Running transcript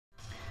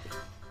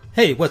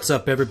Hey, what's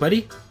up,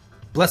 everybody?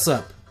 Bless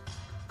up.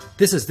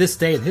 This is This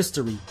Day in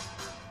History,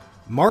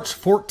 March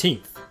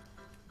 14th.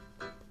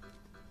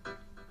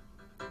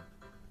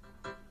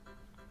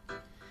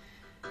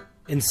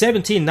 In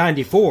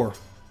 1794,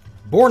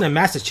 born in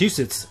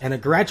Massachusetts and a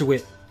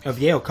graduate of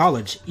Yale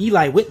College,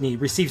 Eli Whitney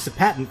receives a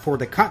patent for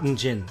the cotton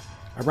gin.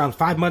 Around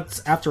 5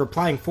 months after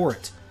applying for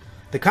it,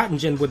 the cotton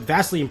gin would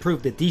vastly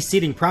improve the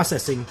de-seeding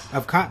processing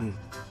of cotton.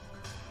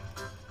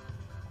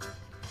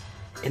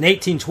 In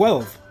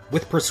 1812,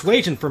 with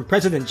persuasion from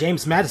President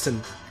James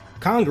Madison,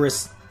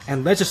 Congress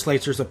and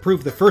legislatures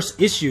approved the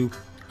first issue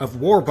of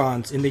war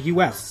bonds in the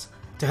U.S.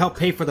 to help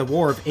pay for the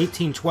War of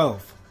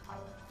 1812.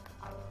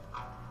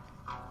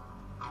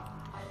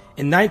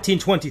 In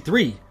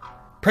 1923,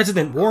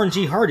 President Warren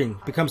G. Harding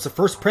becomes the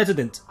first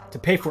president to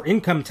pay for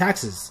income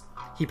taxes.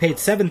 He paid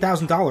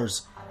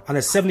 $7,000 on a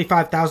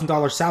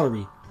 $75,000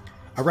 salary,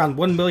 around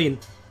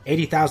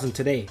 $1,080,000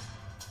 today.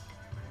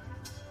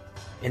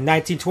 In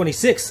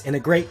 1926, in a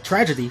great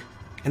tragedy,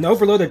 an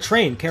overloaded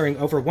train carrying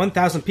over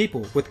 1,000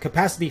 people with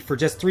capacity for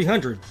just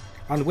 300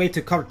 on the way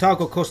to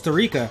Cartago, Costa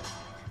Rica,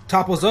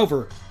 topples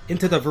over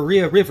into the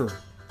Rica River.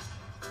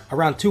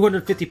 Around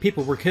 250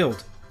 people were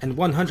killed and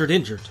 100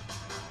 injured.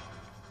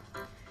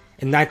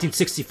 In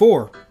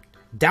 1964,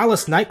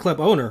 Dallas nightclub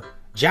owner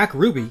Jack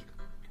Ruby,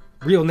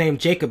 real name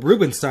Jacob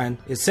Rubenstein,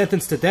 is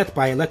sentenced to death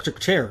by electric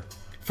chair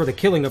for the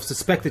killing of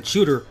suspected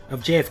shooter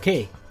of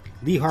JFK,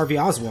 Lee Harvey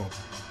Oswald.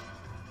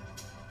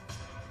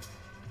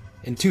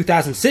 In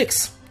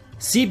 2006,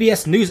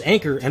 CBS News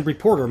anchor and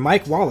reporter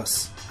Mike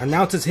Wallace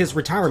announces his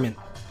retirement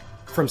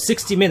from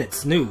 60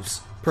 Minutes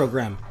news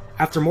program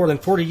after more than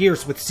 40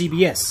 years with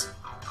CBS.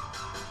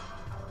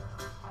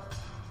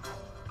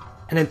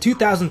 And in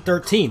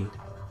 2013,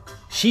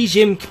 Xi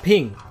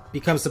Jinping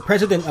becomes the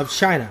president of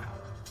China.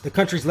 The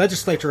country's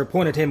legislature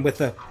appointed him with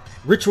a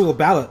ritual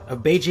ballot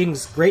of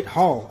Beijing's Great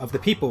Hall of the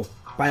People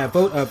by a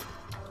vote of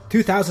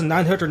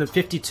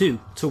 2,952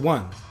 to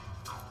 1.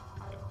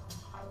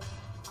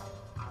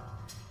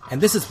 And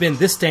this has been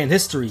This Day in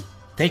History.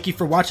 Thank you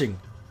for watching.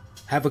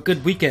 Have a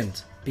good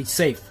weekend, be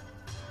safe,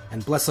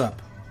 and bless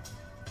up.